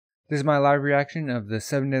This is my live reaction of the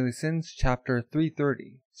 7 Deadly Sins, chapter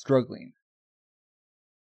 330, Struggling.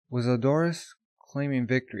 With Zeldoris claiming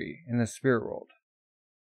victory in the spirit world,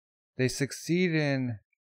 they succeed in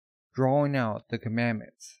drawing out the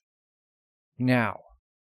commandments. Now,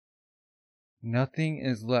 nothing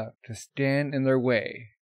is left to stand in their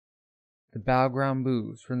way. The battleground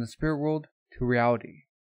moves from the spirit world to reality.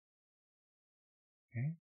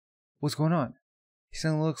 Okay? What's going on? He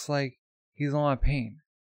suddenly looks like he's in a lot of pain.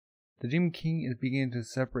 The Demon King is beginning to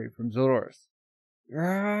separate from Zeldoris.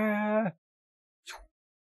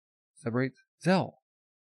 Separates Zel.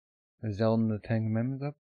 Is Zel in the Ten Commandments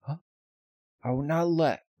up? Huh? I will not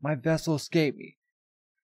let my vessel escape me.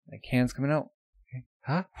 The can's coming out. Okay.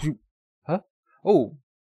 Huh? Huh? Oh!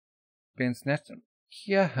 Ben snatched him.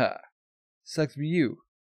 Yeah. Sucks for you.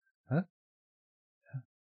 Huh?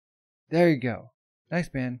 There you go. Nice,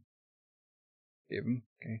 man. Give him.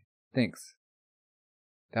 Okay. Thanks.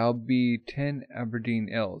 That'll be 10 Aberdeen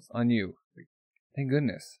L's on you. Thank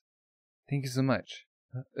goodness. Thank you so much.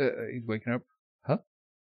 He's waking up. Huh?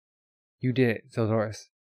 You did it, Zeldoris.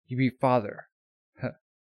 You beat father. Huh.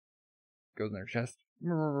 Goes in her chest.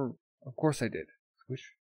 Of course I did.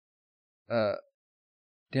 Squish.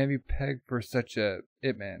 Damn you, Peg, for such a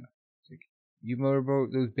it man. It's like, you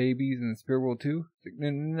motorboat those babies in the spirit world too? It's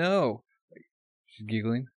like, no. Like, she's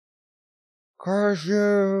giggling. Curse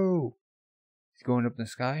you! He's going up in the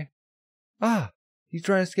sky. Ah! He's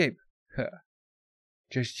trying to escape. Huh.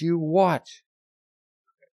 Just you watch.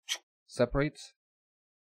 Separates.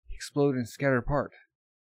 He explodes and scatters apart.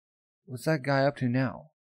 What's that guy up to now?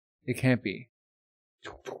 It can't be.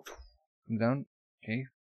 Come down. Okay.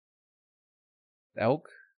 The elk.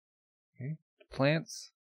 Okay. The plants.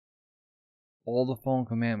 All the fallen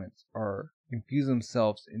commandments are infuse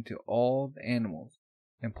themselves into all the animals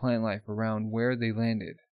and plant life around where they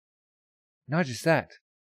landed. Not just that,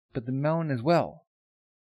 but the mountain as well.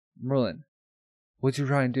 Merlin, what you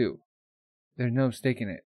trying to do? There's no mistake in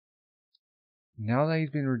it. Now that he's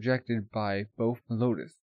been rejected by both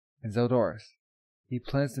Meliodas and Zeldoris, he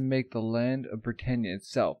plans to make the land of Britannia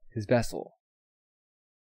itself his vessel.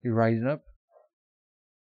 He's rising up.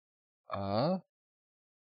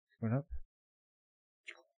 Going up.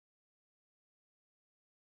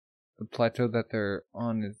 The plateau that they're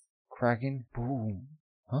on is cracking. Boom.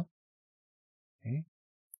 Huh? Okay.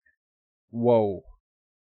 Whoa.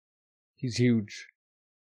 He's huge.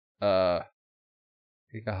 Take a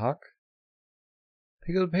hawk?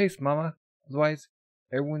 Pick up the pace, mama. Otherwise,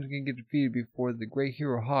 everyone's gonna get defeated before the great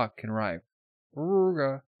hero Hawk can arrive.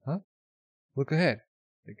 Huh? Look ahead.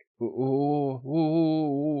 Like, what?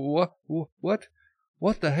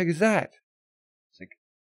 What the heck is that? It's like,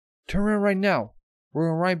 turn around right now. We're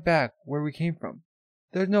going right back where we came from.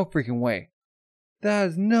 There's no freaking way. That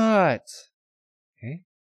is nuts. Okay.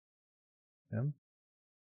 Them.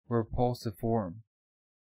 We're repulsive form.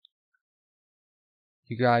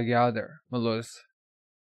 You gotta get out of there, Meliodas.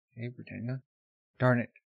 Okay, Britannia. Darn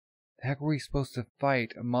it. The heck were we supposed to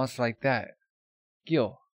fight a monster like that?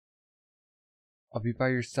 Gil. I'll be by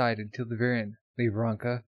your side until the very end, Lady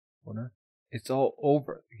Veronica. It's all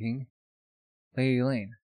over, King. Lady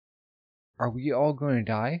Elaine. Are we all going to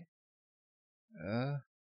die?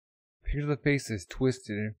 Picture the faces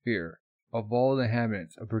twisted in fear of all the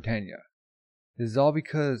inhabitants of Britannia. This is all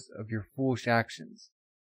because of your foolish actions.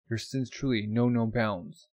 Your sins truly know no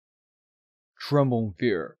bounds. Tremble in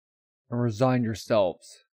fear and resign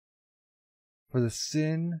yourselves. For the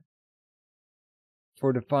sin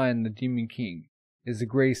for defying the Demon King is the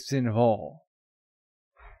greatest sin of all.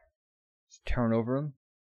 Just towering over him.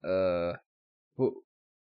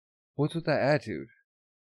 What's with that attitude?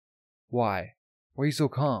 Why? Why are you so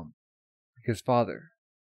calm? Because, Father,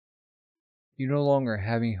 you no longer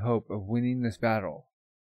have any hope of winning this battle.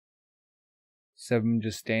 Seven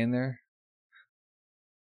just stand there.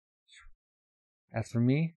 As for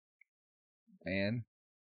me, man,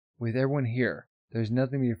 with everyone here, there's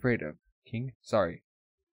nothing to be afraid of. King, sorry.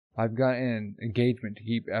 I've got an engagement to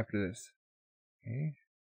keep after this. Okay.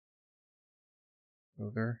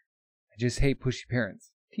 Over. I just hate pushy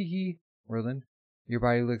parents. Tee-hee. Merlin, your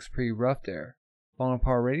body looks pretty rough there. Falling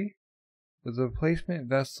apart already? With a replacement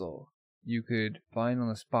vessel you could find on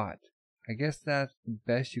the spot, I guess that's the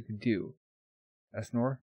best you could do. I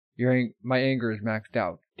snore. My anger is maxed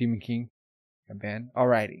out, Demon King. Man,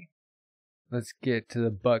 alrighty. Let's get to the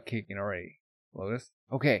butt kicking already. Lotus?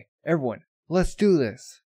 Okay, everyone, let's do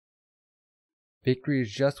this! Victory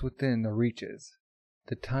is just within the reaches.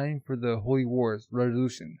 The time for the Holy War's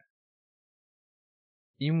resolution.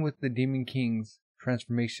 Even with the Demon King's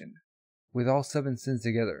transformation, with all 7 sins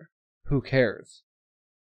together, who cares?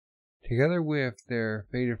 Together with their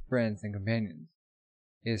fated friends and companions,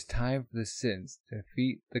 it is time for the Sins to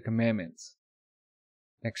defeat the commandments.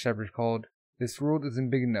 Next chapter is called This World Isn't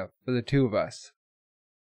Big Enough for the Two of Us.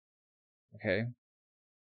 Okay.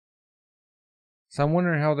 So I'm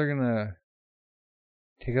wondering how they're gonna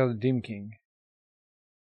take out the Demon King.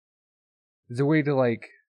 Is there a way to, like,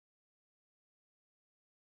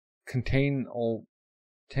 contain all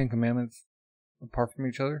 10 commandments apart from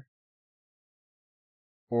each other?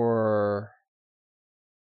 Or,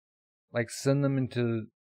 like, send them into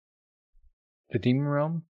the demon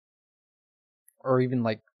realm? Or even,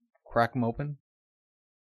 like, crack them open?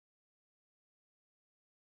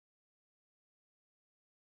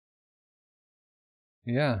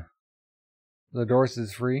 Yeah. Zeldoris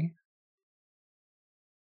is free.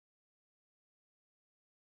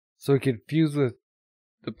 So he could fuse with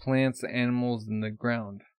the plants, the animals, and the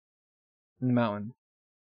ground. In the mountain.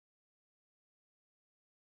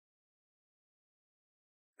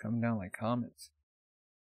 Come down like comets.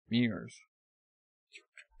 Meteors.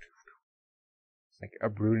 It's like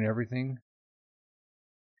uprooting everything.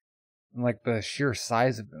 And like the sheer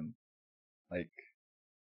size of them. Like,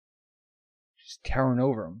 just towering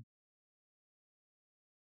over them.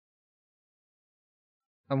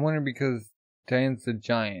 I'm wondering because Diane's the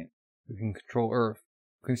giant who can control Earth.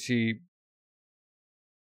 Can she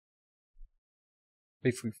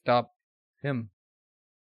basically stop him?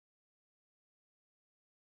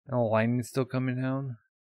 And all lightning's still coming down.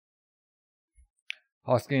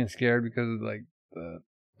 I was getting scared because of like the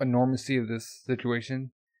enormity of this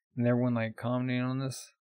situation. And everyone like commenting on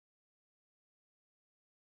this.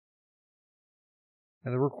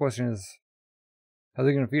 And the real question is, how are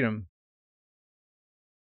they going to feed him?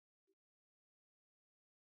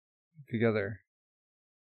 Together.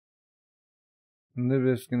 And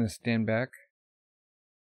they're just going to stand back.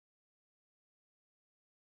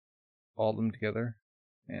 All of them together.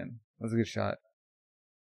 Man, that was a good shot.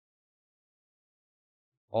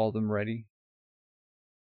 All of them ready.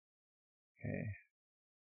 Okay.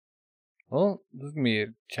 Well, this is going to be a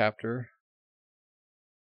chapter.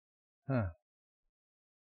 Huh.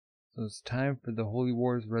 So it's time for the Holy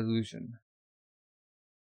War's resolution.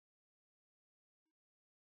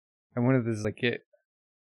 I wonder if this is like it.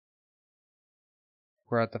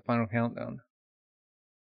 We're at the final countdown.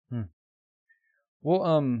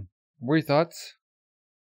 Well, what are your thoughts?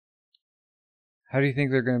 How do you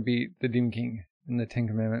think they're going to beat the Demon King in the 10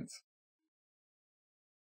 Commandments?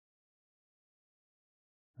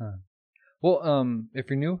 Well, if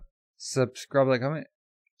you're new, subscribe, like, comment.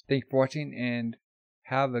 Thank you for watching, and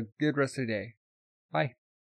have a good rest of the day. Bye.